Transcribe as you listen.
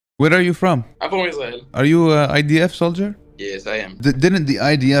Where are you from? I'm from Israel. Are you a IDF soldier? Yes, I am. Didn't the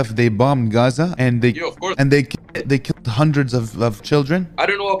IDF, they bombed Gaza and Yeah, of course. they killed hundreds of children? I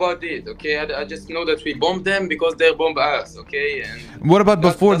don't know about it, okay? I just know that we bombed them because they bombed us, okay? And What about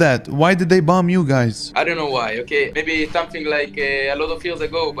before that? Why did they bomb you guys? I don't know why, okay? Maybe something like a lot of years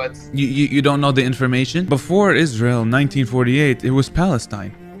ago, but... You don't know the information? Before Israel, 1948, it was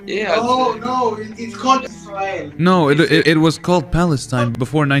Palestine. Yeah. Oh, no, it's called Israel. No, it was called Palestine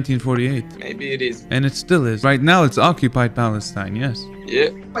before 1948. Maybe it is. And it still is. Right now, it's occupied Palestine, yes. Yeah.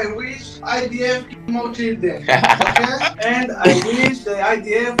 I wish IDF more children, okay? And I wish the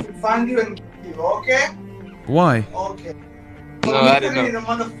IDF will find you and kill you, okay? Why? Okay. No, I don't know. The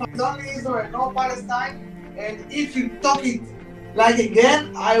motherfuckers, only Israel, no Palestine. And if you talk it like again,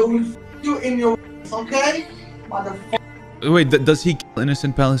 I will f you in your ass, okay? Motherfucker. Wait, does he kill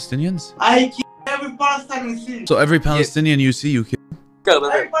innocent Palestinians? I kill every Palestinian you see. So every Palestinian you see, you kill?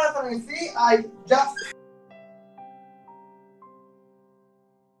 Every Palestinian you see, I just...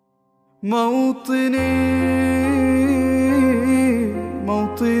 موطني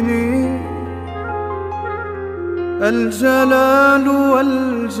موطني الجلال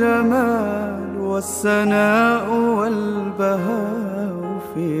والجمال والسناء والبهاء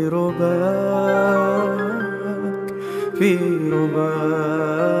في رباك في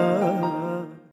رباك